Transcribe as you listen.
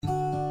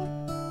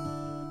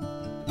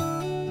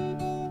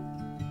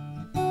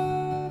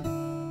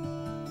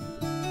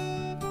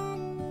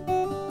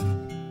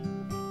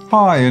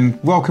Hi, and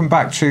welcome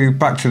back to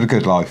the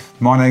Good Life.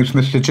 My name's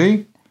Mr.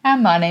 G.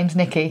 And my name's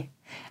Nikki.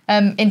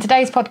 In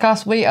today's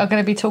podcast, we are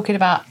going to be talking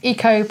about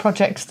eco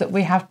projects that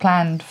we have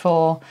planned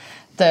for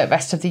the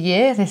rest of the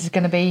year. This is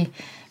going to be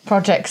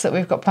projects that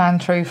we've got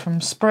planned through from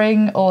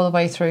spring all the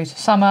way through to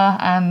summer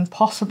and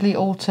possibly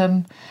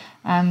autumn.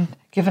 And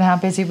given how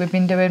busy we've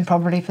been doing,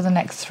 probably for the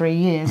next 3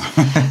 years.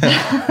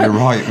 You're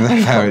right.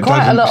 We've got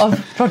quite a lot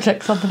of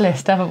projects on the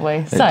list, haven't we?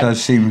 It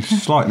does seem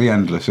slightly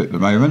endless at the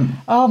moment.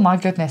 Oh my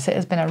goodness, it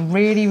has been a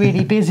really,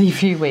 really busy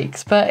few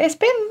weeks, but it's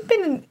been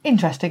an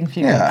interesting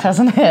few weeks,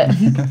 hasn't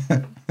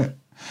it?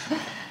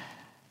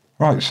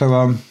 Right,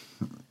 so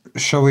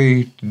shall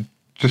we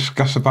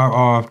discuss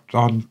about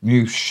our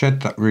new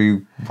shed that we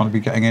want to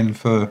be getting in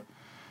for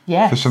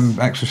some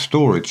extra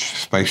storage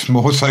space,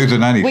 more so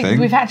than anything?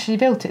 We've actually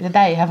built it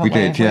today, haven't we? We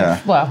did,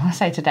 yeah. Well, I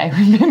say today.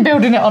 We've been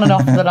building it on and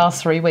off for the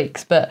last 3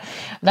 weeks, but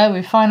no,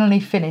 we've finally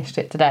finished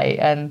it today.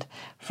 And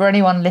for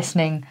anyone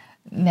listening,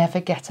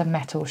 never get a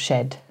metal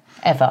shed,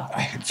 ever.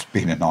 It's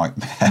been a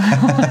nightmare.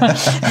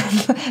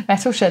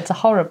 Metal sheds are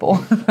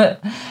horrible.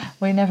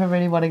 We never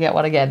really want to get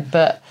one again,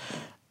 but...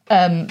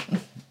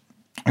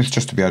 It's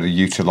just to be able to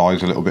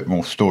utilise a little bit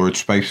more storage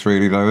space,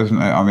 really, though, isn't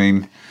it? I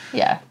mean...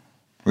 Yeah.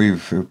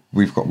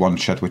 We've got one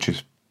shed which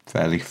is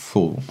fairly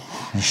full,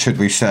 should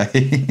we say?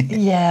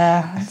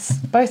 Yeah,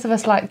 both of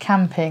us like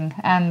camping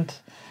and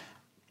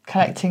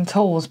collecting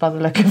tools by the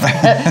look of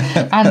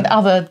it, and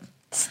other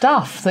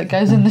stuff that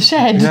goes in the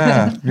shed.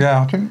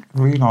 Yeah, I didn't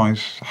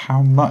realise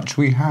how much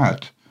we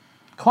had.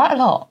 Quite a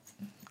lot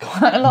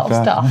of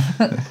stuff.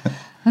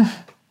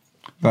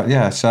 But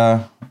yeah,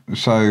 so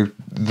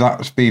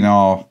that's been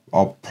our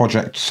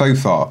project so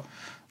far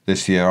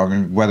this year. I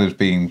mean, weather's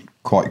been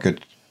quite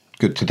good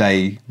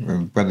today.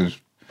 Weather's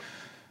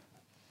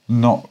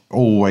not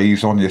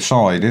always on your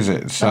side, is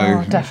it?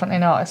 So definitely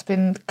not. It's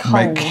been cold.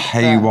 Make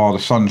hay while the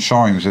sun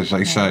shines, as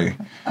they say.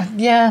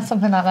 Yeah,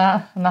 something like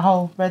that. And the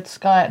whole red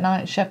sky at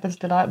night, shepherd's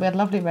delight. We had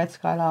lovely red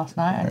sky last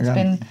night, and it's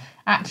been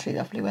actually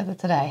lovely weather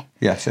today.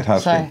 Yes, it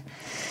has been.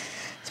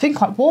 It's been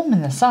quite warm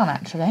in the sun,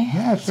 actually,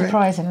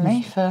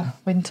 surprisingly, for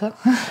winter.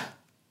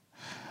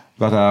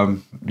 But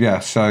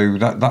so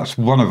that's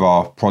one of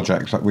our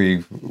projects that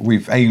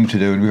we've aimed to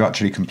do, and we've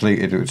actually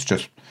completed. It's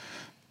just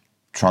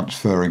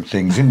transferring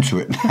things into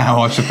it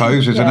now, I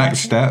suppose, is the next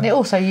step. It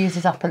also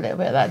uses up a little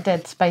bit of that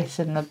dead space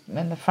in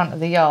the front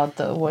of the yard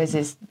that always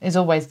is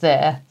always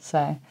there.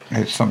 So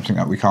it's something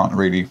that we can't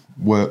really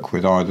work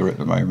with either at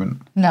the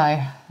moment.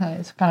 No,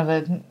 it's kind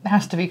of it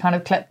has to be kind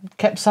of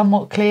kept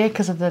somewhat clear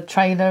because of the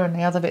trailer and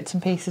the other bits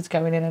and pieces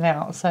going in and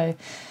out. So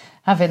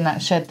having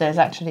that shed there's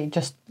actually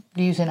just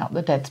using up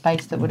the dead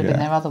space that would have been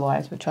there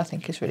otherwise, which I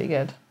think is really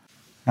good.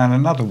 And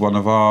another one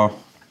of our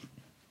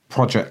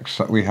projects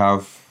that we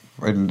have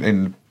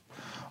in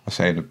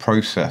the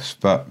process,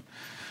 but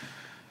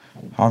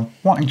I'm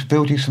wanting to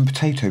build you some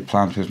potato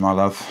planters, my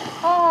love.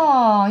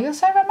 Oh, you're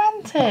so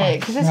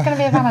romantic. Is this going to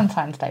be a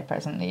Valentine's Day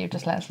present that you've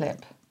just let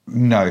slip?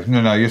 No,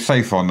 you're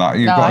safe on that.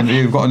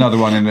 You've got another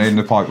one in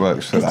the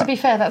pipeworks for that. To be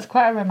fair, that's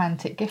quite a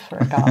romantic gift for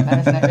a gardener,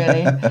 isn't it,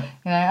 really?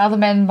 You know, other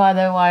men buy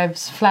their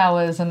wives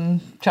flowers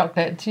and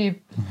chocolate. You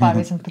buy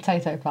me some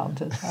potato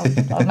planters.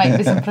 I'll make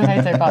me some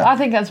potato planters. I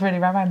think that's really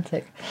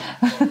romantic.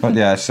 But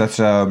yes, that's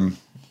a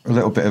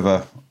little bit of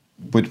a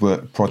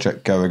woodwork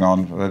project going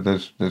on.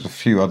 There's a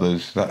few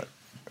others that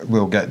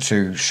we'll get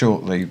to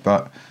shortly,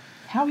 but...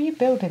 How are you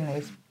building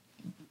these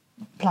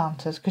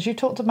planters? Because you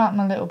talked about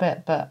them a little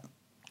bit, but...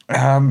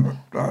 I'm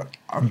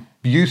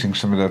using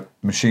some of the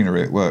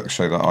machinery at work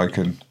so that I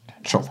can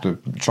chop the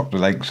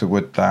lengths of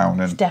wood down.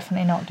 And he's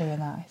definitely not doing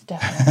that. He's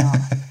definitely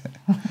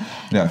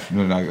not.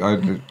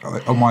 No.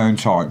 On my own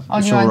time.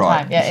 On your own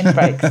time, in the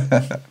breaks.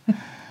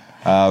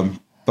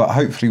 But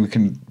hopefully we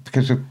can,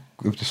 because of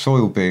the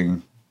soil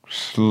being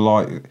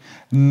slightly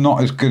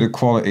not as good a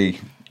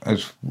quality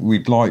as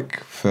we'd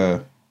like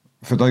for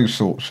those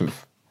sorts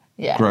of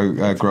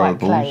growables.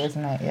 Clay,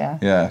 isn't it? Yeah.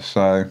 Yeah.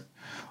 So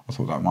I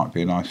thought that might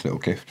be a nice little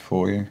gift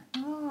for you.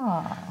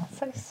 Oh,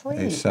 so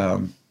sweet.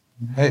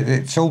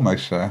 It's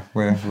almost there.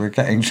 We're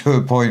getting to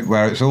a point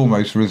where it's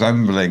almost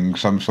resembling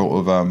some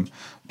sort of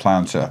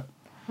planter.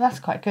 Well, that's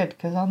quite good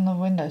because on the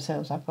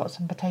windowsills I've got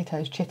some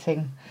potatoes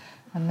chitting,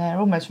 and they're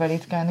almost ready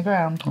to go in the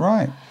ground.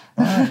 Right.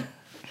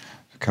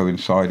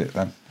 Coincide it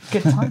then.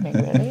 Good timing,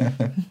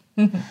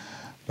 really.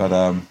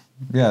 But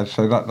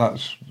so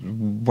that's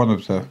one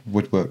of the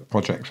woodwork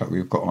projects that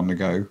we've got on the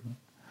go.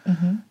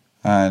 Mm-hmm.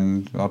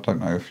 And I don't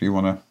know if you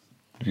want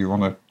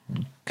to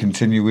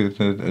continue with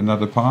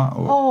another part?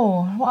 Or?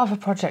 Oh, what other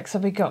projects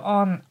have we got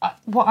on?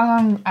 What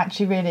I'm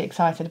actually really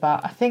excited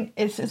about, I think,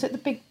 is it the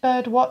Big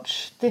Bird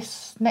Watch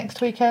this next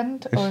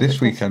weekend? It's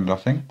this weekend, I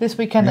think. This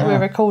weekend that we're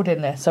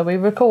recording this. So we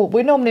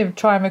normally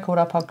try and record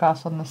our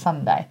podcast on the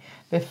Sunday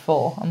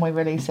before, and we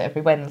release it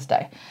every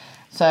Wednesday.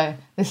 So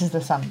this is the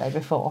Sunday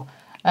before.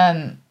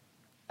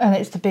 And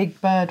it's the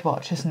Big Bird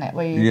Watch, isn't it?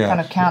 Where you kind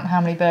of count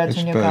how many birds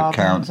in your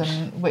gardens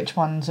and which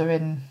ones are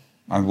in...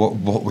 And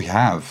what we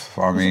have,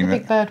 I mean...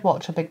 Big Bird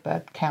Watch or Big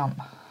Bird Count?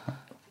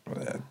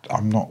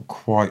 I'm not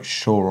quite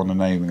sure on the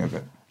naming of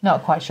it.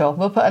 Not quite sure.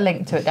 We'll put a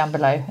link to it down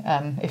below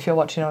if you're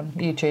watching on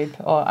YouTube,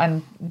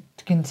 and you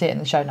can see it in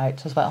the show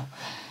notes as well.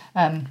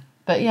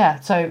 But yeah,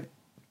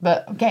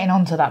 but getting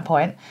on to that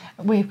point,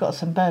 we've got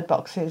some bird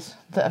boxes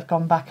that have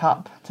gone back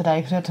up today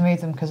because we had to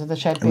move them because of the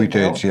shed being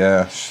built. did,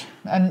 yes.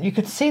 And you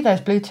could see those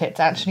blue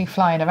tits actually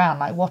flying around,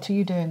 like, what are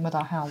you doing with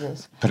our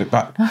houses? Put it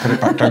back,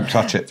 don't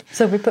touch it.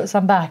 So we put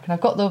some back, and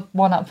I've got the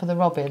one up for the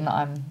robin that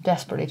I'm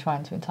desperately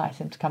trying to entice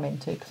him to come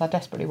into because I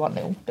desperately want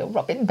little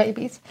robin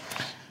babies.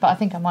 But I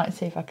think I might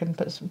see if I can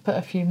put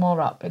a few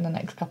more up in the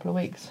next couple of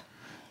weeks.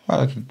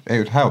 Well, it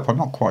would help. I'm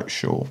not quite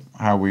sure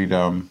how we'd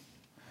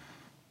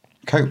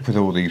cope with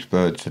all these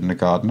birds in the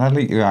garden. They'll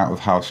eat you out of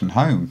house and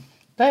home.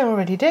 They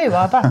already do.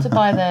 I've had to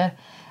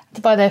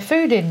buy their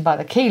food in by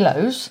the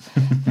kilos.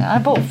 I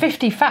bought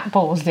 50 fat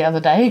balls the other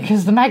day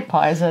because the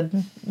magpies are,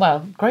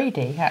 well,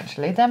 greedy,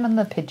 actually. Them and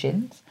the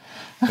pigeons.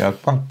 Yeah,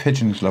 well,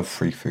 pigeons love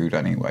free food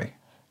anyway.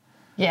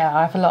 Yeah,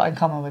 I have a lot in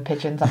common with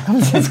pigeons. I've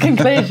come to this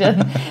conclusion.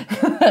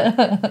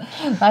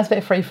 Nice bit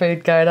of free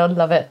food going on.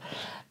 Love it.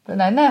 But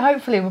no,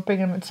 hopefully we'll bring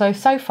them. So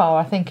far,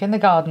 I think, in the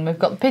garden, we've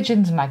got the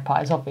pigeons and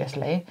magpies,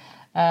 obviously.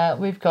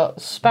 We've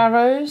got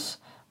sparrows,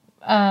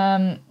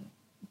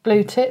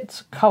 blue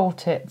tits, coal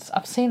tits.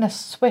 I've seen a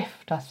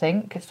swift, I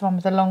think. It's the one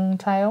with the long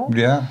tail.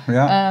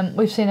 Yeah.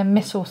 We've seen a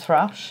missel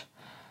thrush,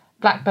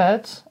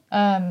 blackbirds,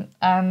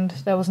 and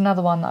there was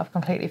another one that I've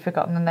completely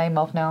forgotten the name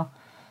of now.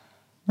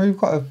 We've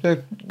got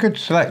a good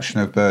selection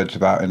of birds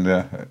about in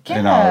our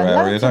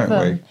area, don't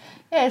we?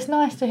 Yeah, it's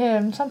nice to hear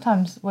them.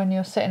 Sometimes when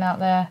you're sitting out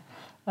there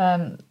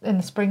in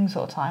the spring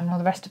sort of time and all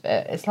the rest of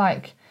it, it's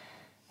like,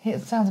 it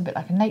sounds a bit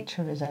like a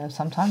nature reserve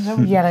sometimes. They're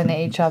all yelling at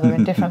each other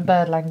in different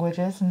bird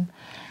languages, and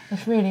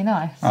it's really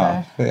nice.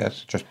 So.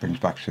 Yes, it just brings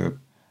back to a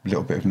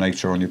little bit of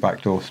nature on your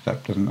back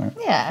doorstep, doesn't it?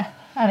 Yeah,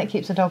 and it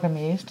keeps the dog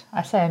amused.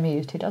 I say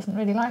amused, he doesn't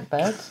really like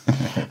birds.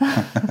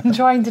 I'm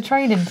trying to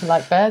train him to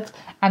like birds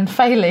and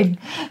failing.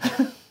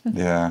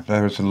 Yeah,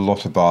 there is a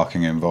lot of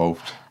barking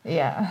involved.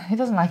 Yeah, he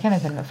doesn't like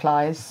anything that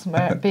flies,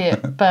 be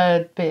it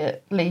bird, be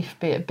it leaf,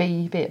 be it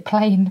bee, be it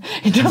plane.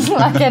 He doesn't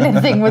like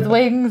anything with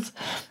wings,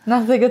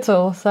 nothing at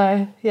all.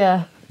 So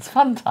yeah, it's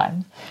fun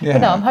time. Yeah.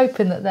 But no, I'm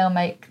hoping that they'll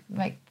make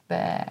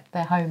their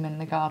home in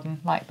the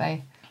garden like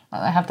they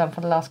have done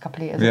for the last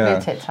couple of years. Yeah. The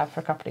blue tits have for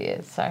a couple of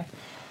years. So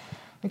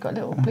we've got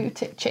little blue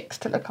tit chicks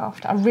to look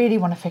after. I really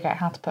want to figure out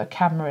how to put a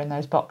camera in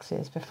those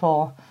boxes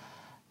before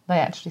they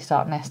actually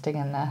start nesting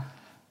in there.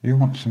 You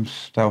want some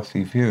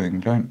stealthy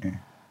viewing, don't you?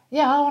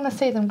 Yeah, I want to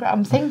see them grow.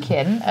 I'm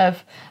thinking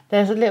of,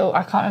 there's a little,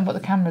 I can't remember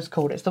what the camera's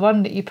called. It's the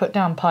one that you put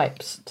down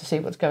pipes to see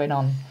what's going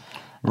on.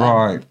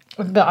 Right.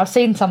 But I've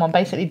seen someone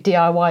basically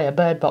DIY a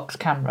bird box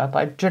camera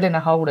by drilling a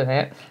hole in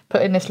it,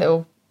 putting this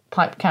little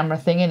pipe camera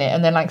thing in it,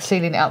 and then like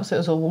sealing it up so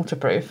it's all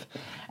waterproof.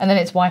 And then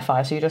it's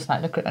Wi-Fi, so you just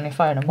like look at it on your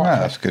phone and watch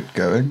it. That's good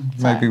going.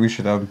 So, maybe we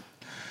should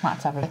might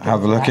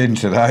have to look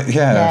into that. Yes.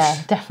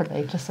 Yeah,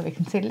 definitely, just so we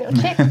can see little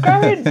chicks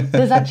growing.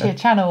 There's actually a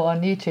channel on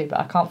YouTube, but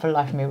I can't for the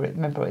life of me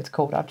remember what it's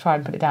called. I'll try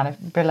and put it down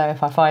below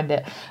if I find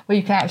it, where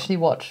you can actually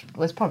watch, well,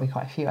 there's probably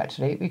quite a few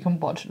actually, we can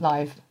watch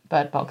live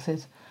bird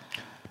boxes.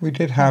 We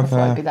did have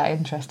I'd be that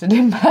interested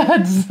in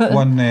birds.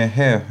 one near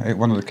here at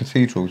one of the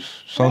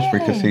cathedrals,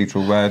 Salisbury Really?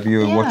 Cathedral, where you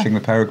were watching the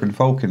peregrine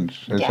falcons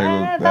as they were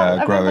I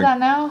growing. remember that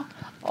now.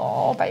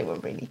 Oh, they were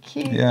really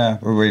cute. Yeah,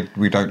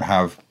 we don't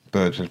have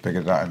birds as big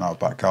as that in our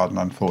back garden,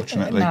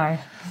 unfortunately. No.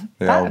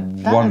 They are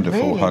wonderful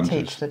would really hunters.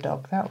 teach the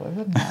dog, that would,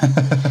 wouldn't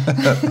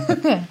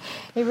it?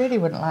 He really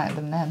wouldn't like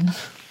them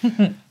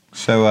then.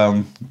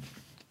 So,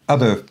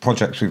 other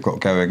projects we've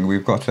got going, we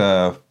want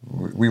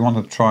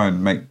to try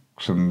and make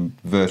some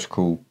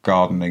vertical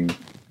gardening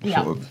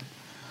sort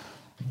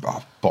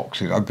of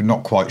boxes. I'm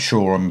not quite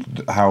sure on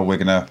how we're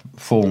going to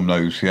form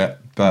those yet,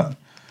 but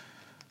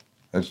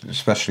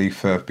especially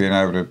for being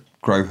able to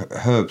grow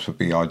herbs would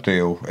be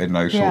ideal in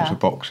those sorts of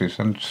boxes,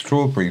 and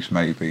strawberries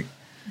maybe.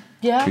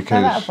 Yeah,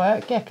 that would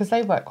work. Yeah, because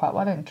they work quite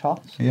well in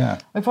troughs. Yeah.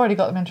 We've already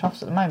got them in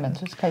troughs at the moment,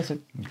 so it's a case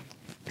of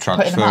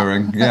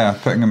transferring,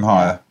 putting them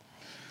higher.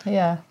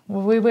 Yeah,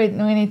 well, we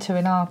need to,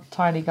 in our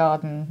tiny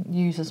garden,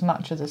 use as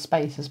much of the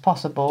space as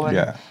possible.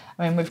 And,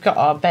 I mean, we've got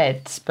our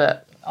beds,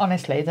 but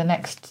honestly, the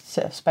next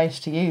set of space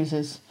to use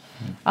is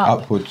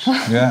upwards.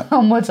 Yeah,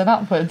 onwards and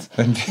upwards.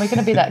 We're going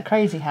to be that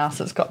crazy house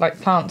that's got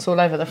like plants all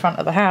over the front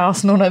of the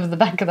house and all over the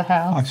back of the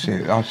house.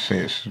 I see.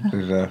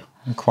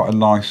 It's quite a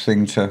nice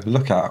thing to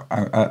look out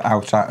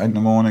at in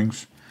the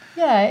mornings.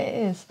 Yeah,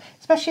 it is,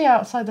 especially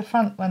outside the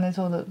front when there's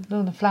all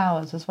the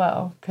flowers as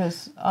well.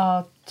 Because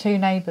our two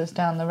neighbours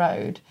down the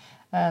road,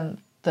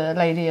 the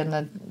lady and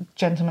the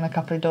gentleman a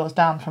couple of doors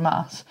down from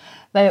us,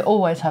 they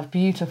always have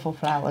beautiful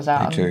flowers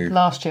out. They do. And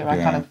last year I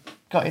kind of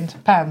got into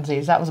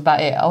pansies. That was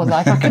about it. I was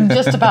like, I can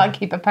just about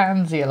keep a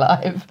pansy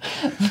alive.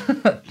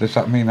 Does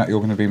that mean that you're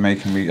going to be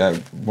making me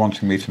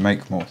wanting me to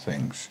make more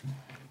things?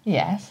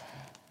 Yes.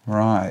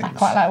 Right. I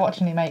quite like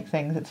watching you make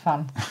things. It's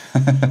fun.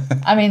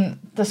 I mean,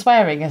 the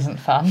swearing isn't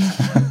fun,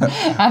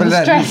 and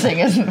the stressing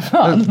isn't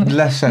fun. The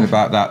less said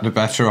about that, the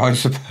better, I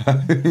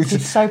suppose.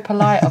 He's so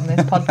polite on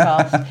this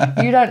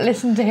podcast. You don't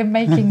listen to him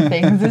making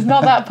things. It's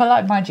not that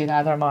polite. Mind you,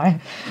 neither am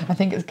I. I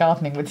think it's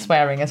gardening with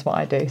swearing is what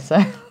I do. So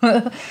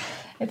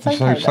it's okay.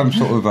 So some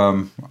sort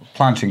of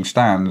planting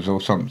stands or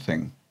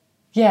something.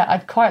 Yeah,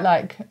 I'd quite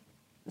like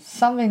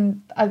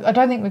something. I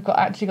don't think we've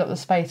actually got the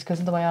space because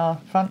of the way our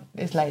front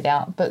is laid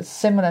out, but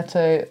similar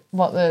to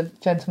what the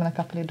gentleman a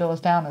couple of doors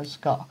down has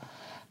got,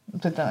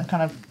 with the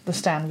kind of the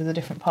stand with the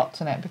different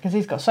pots in it, because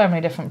he's got so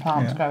many different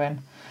plants growing.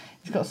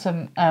 He's got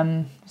some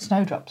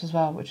snowdrops as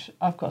well, which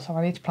I've got some.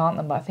 I need to plant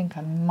them, but I think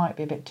I might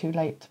be a bit too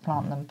late to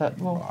plant them.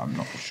 But I'm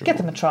not sure. Give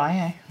them a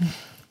try,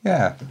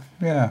 Yeah.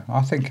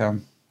 I think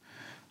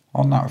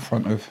on that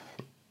front of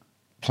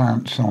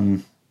plants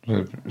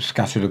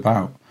scattered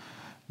about,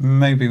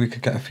 maybe we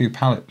could get a few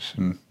pallets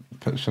and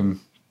put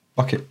some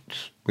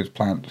buckets with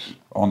plants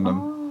on them.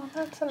 Oh,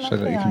 that's a lovely so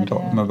that you can idea.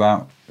 dot them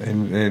about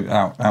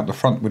out the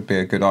front would be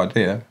a good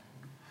idea.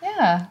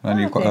 Yeah. And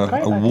you've got that'd be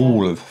a great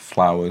wall idea. of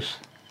flowers.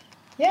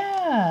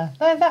 Yeah,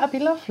 that'd be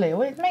lovely.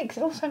 Well, it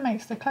also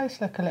makes the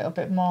close look a little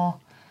bit more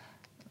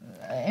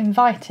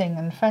inviting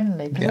and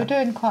friendly, because we're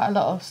doing quite a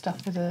lot of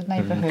stuff with the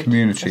neighbourhood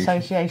community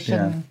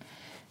association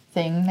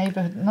thing.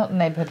 Not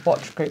neighbourhood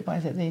watch group. What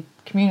is it? The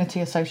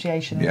community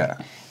association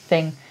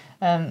thing.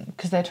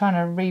 Because they're trying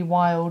to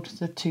rewild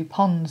the 2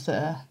 ponds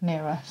that are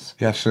near us.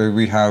 Yeah, so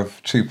we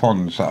have 2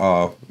 ponds that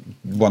are,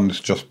 one's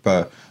just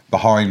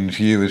behind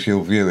you as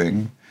you're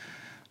viewing,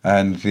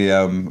 and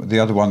the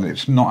other one,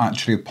 it's not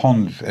actually a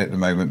pond at the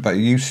moment, but it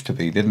used to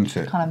be, didn't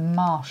it? Kind of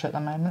marsh at the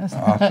moment, isn't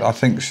it? I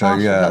think so, Marsh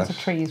with yeah. lots of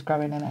trees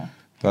growing in it.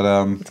 But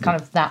It's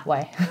kind of that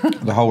way.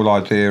 the whole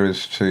idea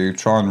is to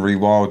try and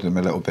rewild them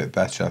a little bit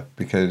better,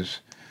 because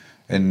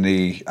in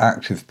the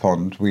active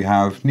pond we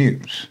have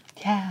newts.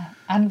 Yeah,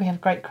 and we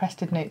have great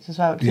crested newts as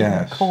well, which is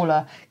even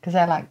cooler, because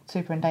they're like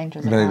super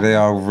endangered. They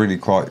are really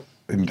quite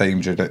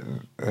endangered at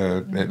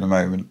the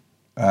moment.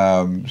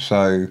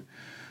 So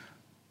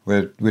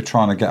we're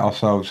trying to get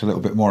ourselves a little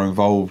bit more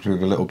involved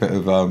with a little bit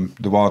of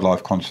the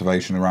wildlife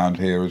conservation around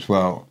here as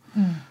well,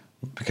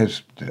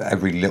 because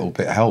every little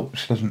bit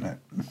helps, doesn't it?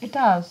 It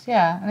does,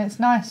 yeah, and it's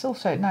nice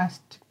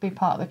to be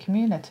part of the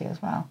community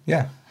as well.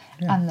 Yeah.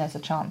 And there's a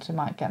chance we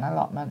might get an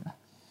allotment.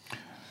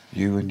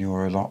 You and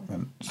your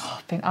allotments.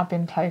 I've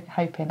been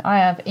hoping. I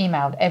have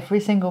emailed every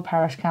single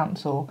parish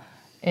council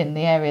in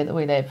the area that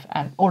we live,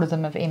 and all of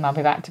them have emailed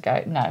me back to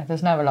go, no,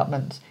 there's no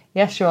allotments.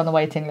 Yes, you're on the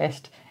waiting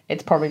list.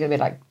 It's probably going to be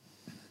like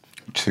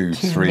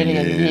 2-3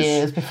 million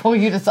years before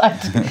you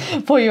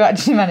before you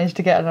actually manage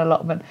to get an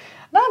allotment.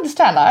 And I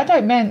understand that. I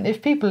don't mean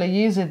if people are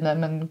using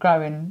them and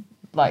growing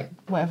like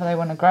whatever they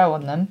want to grow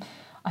on them,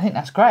 I think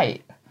that's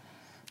great.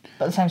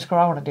 But the same score,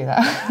 I want to do that.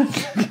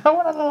 I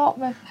want an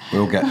allotment.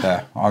 We'll get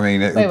there. I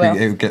mean, it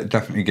would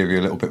definitely give you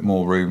a little bit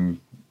more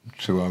room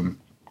to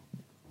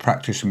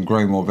practice and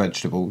grow more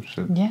vegetables.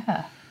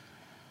 Yeah.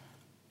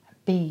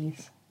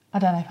 Bees. I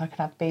don't know if I could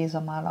have bees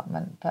on my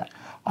allotment, but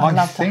I'd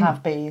love to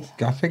have bees.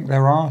 I think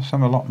there are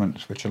some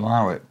allotments which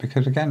allow it,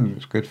 because again,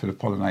 it's good for the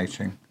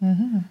pollinating.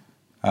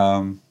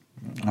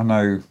 I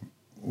know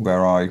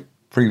where I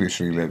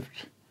previously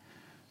lived,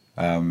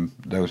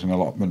 there was an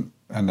allotment,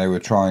 and they were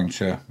trying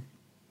to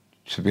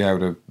be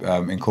able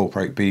to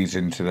incorporate bees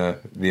into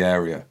the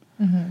area.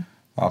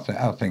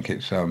 I think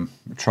it's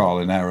trial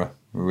and error,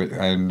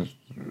 and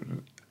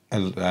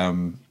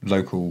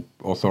local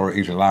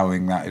authorities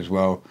allowing that as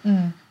well.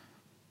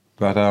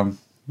 But no,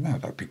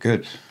 that'd be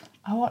good.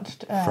 I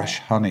watched fresh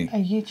honey.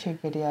 A YouTube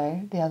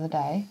video the other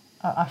day.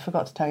 I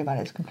forgot to tell you about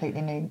it. It's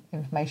completely new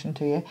information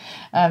to you.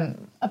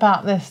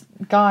 About this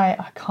guy,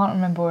 I can't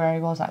remember where he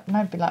was.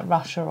 Maybe like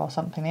Russia or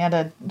something. He had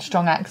a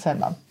strong accent,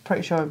 but I'm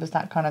pretty sure it was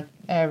that kind of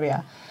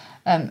area.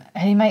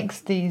 He makes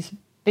these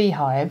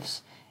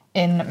beehives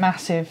in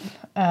massive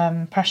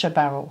pressure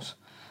barrels,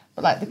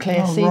 but like the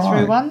clear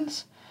see-through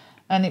ones.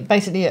 And it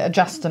basically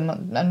adjusts them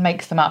and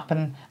makes them up,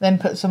 and then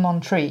puts them on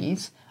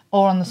trees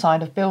or on the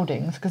side of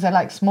buildings, because they're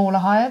like smaller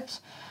hives.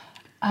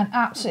 And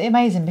absolutely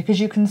amazing, because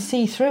you can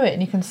see through it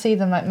and you can see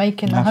them like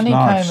making the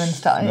honeycomb and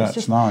stuff. And it's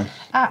just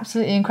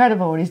absolutely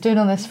incredible. And he's doing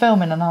all this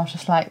filming, and I was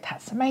just like,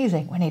 that's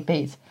amazing. We need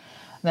bees.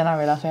 And then I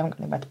realised we haven't got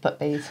anywhere to put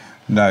bees.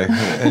 No,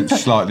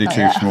 it's slightly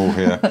too small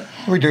here.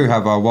 We do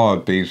have our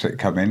wild bees that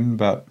come in,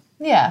 but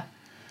yeah,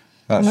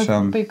 that's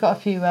we've got a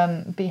few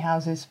bee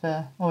houses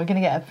for. Well, we're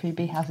going to get a few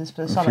bee houses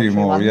for the a solitary few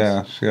more. ones.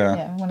 Yes, yeah.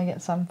 Yeah, we want to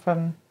get some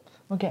from.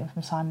 We'll get them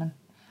from Simon.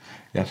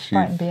 Yes,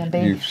 Brighton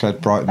B&B. You've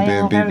said Brighton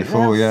B&B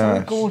before, yeah.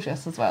 They're so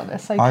gorgeous as well. They're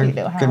so cute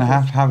little houses. I'm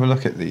going to have a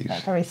look at these.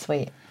 They're very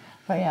sweet.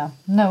 But yeah,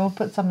 no, we'll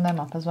put some of them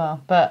up as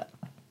well. But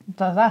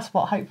that's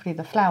what hopefully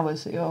the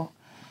flowers that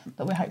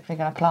we're hopefully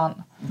going to plant.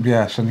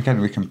 Yes, and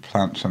again we can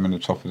plant some in the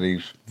top of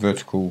these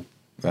vertical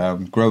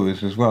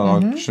growers as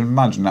well. I should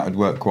imagine that would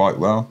work quite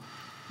well.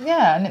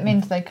 Yeah, and it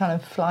means they kind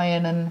of fly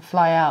in and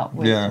fly out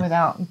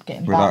without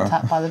getting barked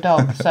at by the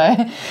dog. So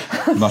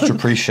much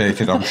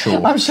appreciated, I'm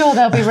sure. I'm sure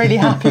they'll be really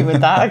happy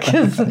with that,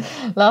 because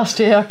last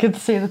year I could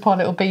see the poor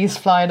little bees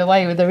flying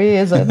away with their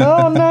ears. And,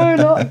 oh no,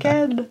 not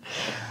again!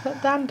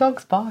 That damn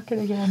dog's barking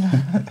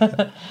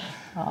again.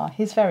 Oh,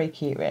 he's very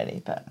cute,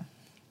 really, but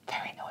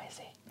very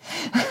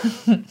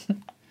noisy.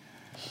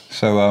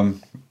 So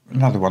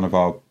another one of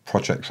our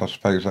projects, I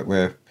suppose, that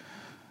we're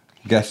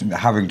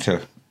having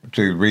to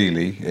do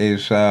really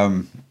is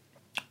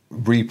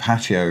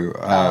repatio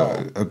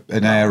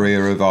an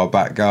area of our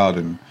back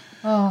garden.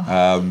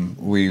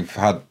 We've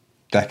had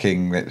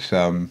decking that's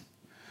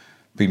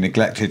been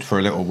neglected for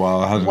a little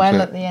while, hasn't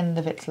it? At the end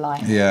of its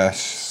life. Yes.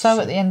 So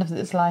at the end of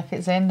its life,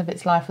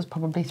 was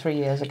probably 3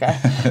 years ago.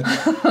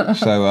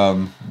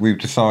 So we've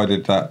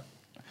decided that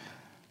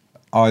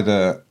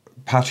either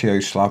patio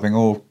slabbing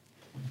or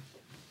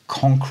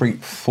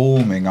concrete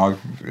forming,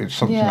 it's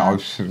something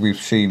that we've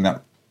seen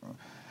that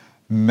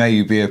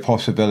may be a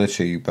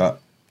possibility, but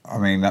I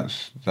mean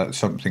that's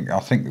something I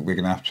think that we're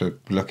going to have to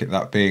look at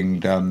that being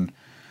done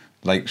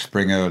late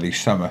spring, early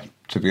summer,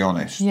 to be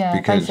honest. Yeah,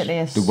 because basically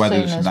as the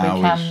weather's soon as now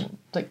we can,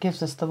 that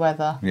gives us the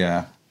weather.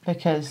 Yeah.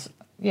 Because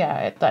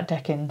that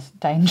decking's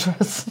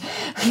dangerous.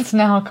 It's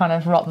now kind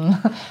of rotten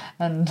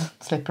and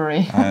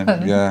slippery.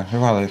 And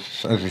well,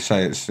 as you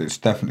say, it's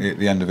definitely at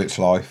the end of its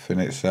life, and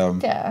it's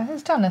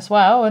it's done as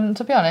well. And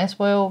to be honest,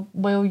 we'll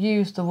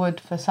use the wood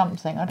for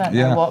something. I don't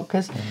know what,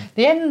 because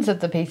the ends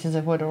of the pieces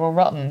of wood are all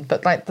rotten,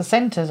 but like the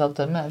centres of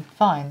them are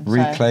fine.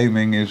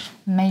 Reclaiming is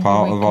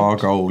part of our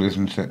goal,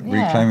 isn't it?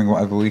 Yeah. Reclaiming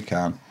whatever we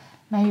can.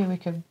 Maybe we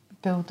could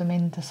build them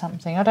into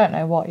something. I don't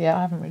know what yet.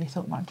 I haven't really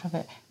thought much of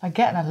it. If I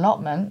get an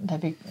allotment, they'd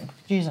be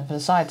using for the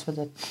sides for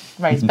the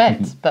raised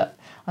beds, but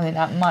I think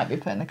that might be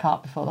putting the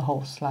cart before the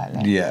horse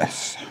slightly.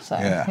 Yes. So,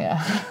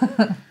 yeah.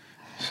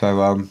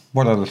 So,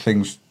 what other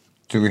things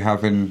do we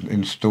have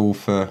in store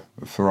for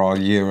our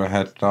year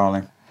ahead,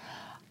 darling?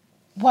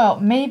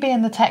 Well, me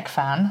being the tech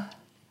fan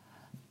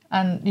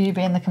and you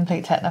being the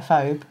complete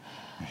technophobe.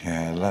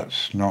 Yeah,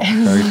 let's not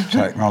go to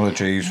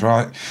technologies,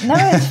 right? No,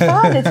 it's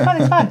fun. It's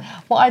fun.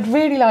 What I'd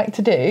really like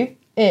to do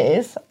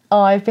is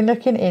I've been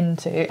looking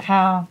into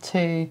how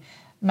to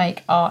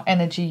make our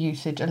energy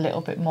usage a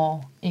little bit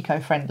more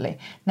eco-friendly.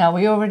 Now,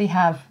 we already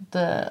have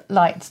the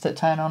lights that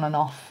turn on and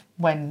off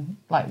when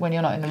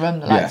you're not in the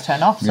room, the lights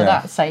turn off, so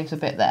that saves a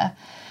bit there.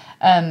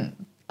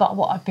 But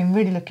what I've been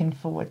really looking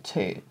forward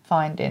to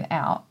finding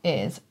out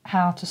is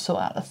how to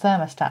sort out the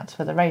thermostats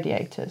for the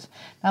radiators.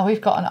 Now,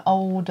 we've got an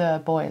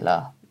older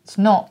boiler. It's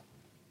not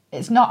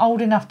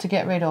old enough to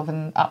get rid of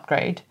and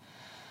upgrade,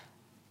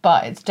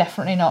 but it's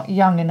definitely not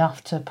young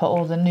enough to put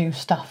all the new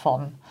stuff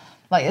on.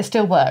 Like, it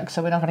still works,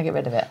 so we're not going to get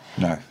rid of it.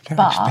 No,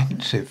 they're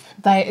expensive.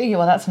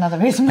 Well, that's another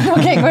reason we're not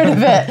getting rid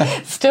of it.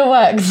 It still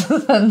works, so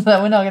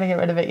we're not going to get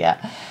rid of it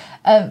yet.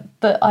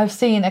 But I've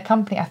seen a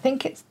company, I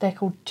think they're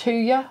called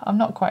Tuya. I'm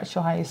not quite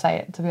sure how you say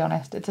it, to be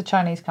honest. It's a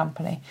Chinese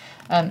company,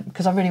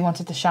 because I really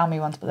wanted the Xiaomi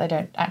ones, but they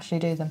don't actually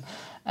do them.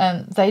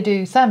 They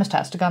do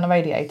thermostats to go on the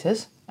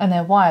radiators, and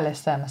they're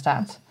wireless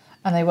thermostats,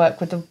 and they work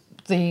with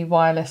the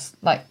wireless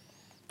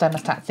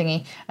thermostat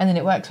thingy, and then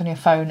it works on your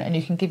phone, and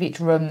you can give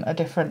each room a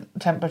different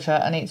temperature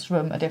and each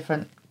room a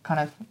different kind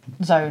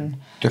of zone.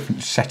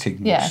 Different settings.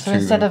 Yeah, so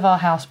instead of our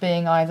house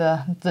being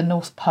either the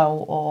North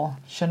Pole or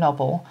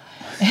Chernobyl,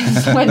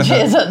 which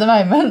it is at the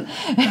moment,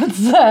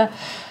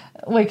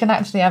 we can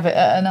actually have it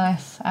at a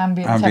nice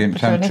ambient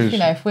temperature. And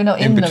if we're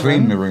not in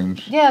between the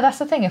rooms. Yeah, that's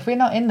the thing. If we're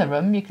not in the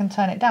room, you can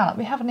turn it down.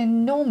 We have an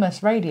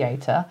enormous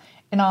radiator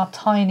in our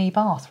tiny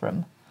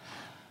bathroom.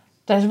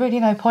 There's really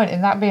no point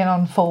in that being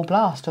on full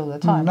blast all the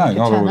time. No,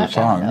 not all the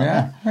time.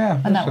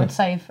 Yeah. And that would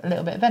save a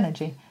little bit of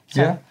energy.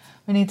 So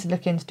we need to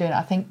look into doing it.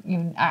 I think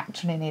you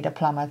actually need a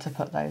plumber to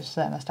put those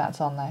thermostats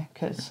on there,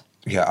 because...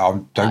 Yeah,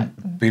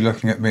 don't be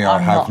looking at me. I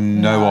have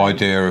no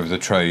idea of the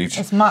trade.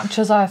 As much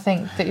as I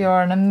think that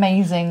you're an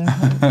amazing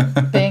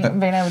being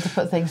able to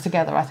put things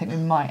together, I think we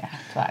might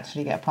have to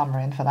actually get a plumber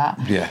in for that.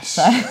 Yes.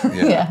 So,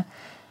 yeah.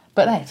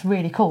 But it's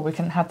really cool. We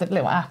can have the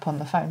little app on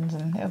the phones,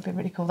 and it'll be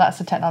really cool. That's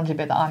the technology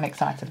bit that I'm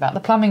excited about.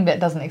 The plumbing bit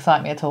doesn't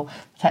excite me at all.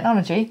 The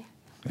technology,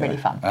 really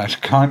fun. That's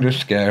kind of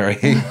scary.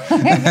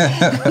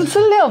 It's a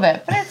little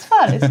bit, but it's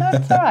fun.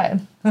 It's all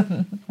right.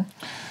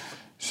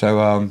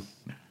 So,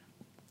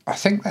 I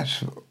think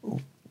that's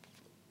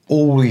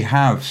all we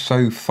have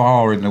so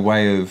far in the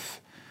way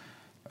of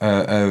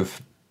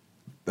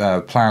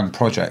planned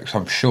projects.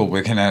 I'm sure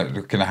we're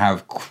gonna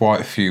have quite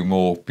a few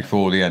more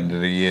before the end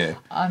of the year.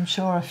 I'm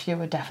sure a few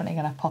are definitely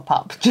going to pop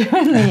up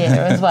during the year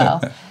as well.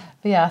 But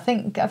yeah, I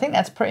think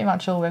that's pretty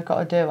much all we've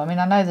got to do. I mean,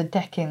 I know the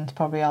decking's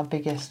probably our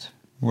biggest,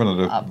 one of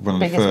the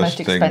first most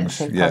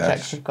expensive things,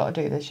 projects we've got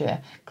to do this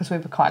year, because we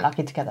were quite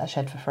lucky to get that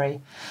shed for free.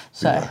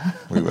 So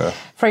we were.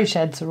 Free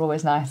sheds are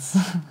always nice.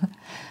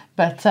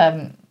 But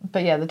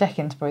yeah, the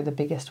decking's probably the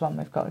biggest one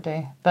we've got to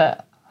do.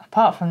 But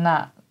apart from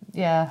that,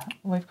 yeah,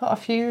 we've got a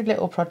few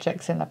little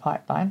projects in the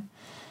pipeline.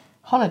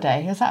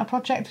 Holiday, is that a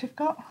project we've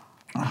got?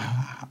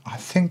 I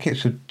think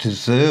it's a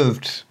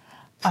deserved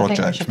I think we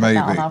project, should put maybe.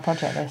 that on our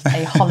project list.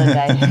 A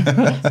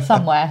holiday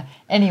somewhere,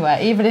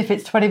 anywhere, even if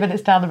it's 20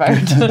 minutes down the road,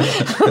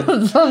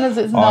 as long as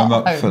it's not I'm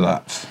up home. for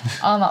that.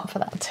 I'm up for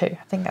that too.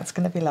 I think that's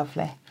going to be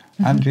lovely.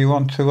 And do you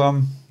want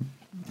to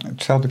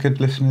tell the good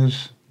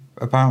listeners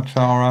about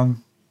our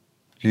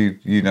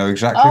you know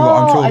exactly what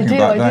I'm talking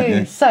about, don't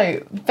you?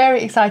 So,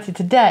 very excited.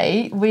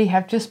 Today, we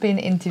have just been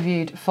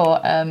interviewed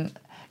for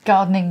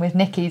Gardening with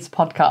Nikki's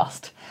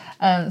podcast.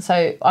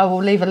 So I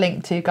will leave a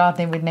link to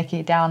Gardening with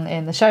Nikki down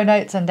in the show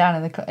notes and down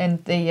in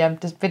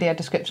the video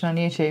description on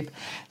YouTube.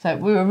 So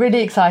we were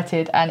really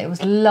excited, and it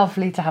was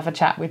lovely to have a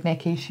chat with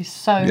Nikki. She's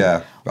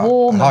so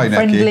warm and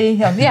friendly.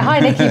 Hi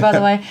Nikki, by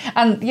the way.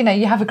 And you know,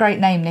 you have a great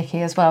name,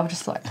 Nikki, as well.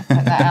 Just like to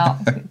point that out.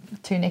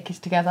 2 Nickies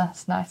together,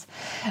 it's nice.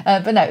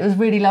 But no, it was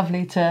really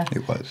lovely to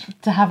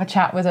have a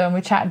chat with her, and we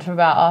chatted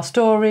about our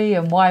story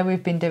and why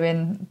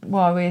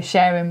we're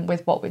sharing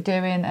with what we're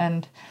doing,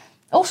 and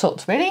all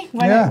sorts, really.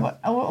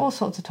 All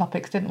sorts of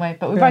topics, didn't we?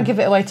 But we won't give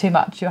it away too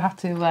much. You'll have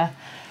to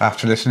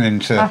listen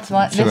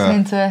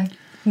into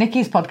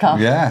Nikki's podcast.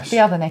 Yes, the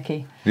other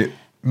Nikki.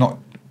 Not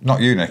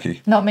you,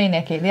 Nikki. Not me,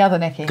 Nikki. The other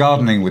Nikki.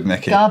 Gardening with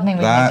Nikki.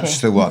 That's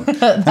the one.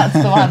 That's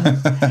the one.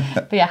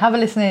 But yeah, have a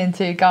listen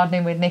into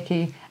Gardening with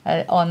Nikki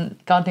on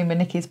Gardening with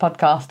Nikki's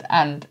podcast,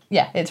 and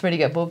yeah, it's really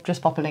good. We'll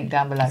just pop a link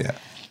down below. Yeah.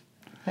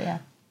 But yeah.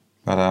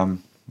 But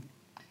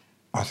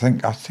I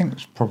think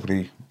it's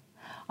probably.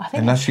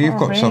 Unless you've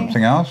got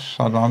something else,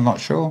 I'm not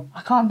sure.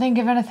 I can't think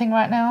of anything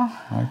right now.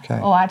 Okay.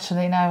 Oh,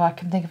 actually, no, I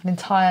can think of an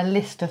entire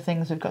list of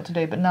things we've got to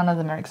do, but none of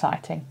them are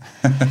exciting.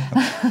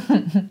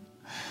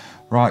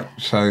 Right,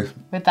 so...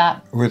 With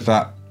that,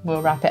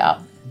 we'll wrap it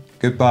up.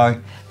 Goodbye.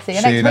 See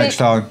you next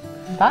time.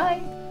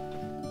 Bye.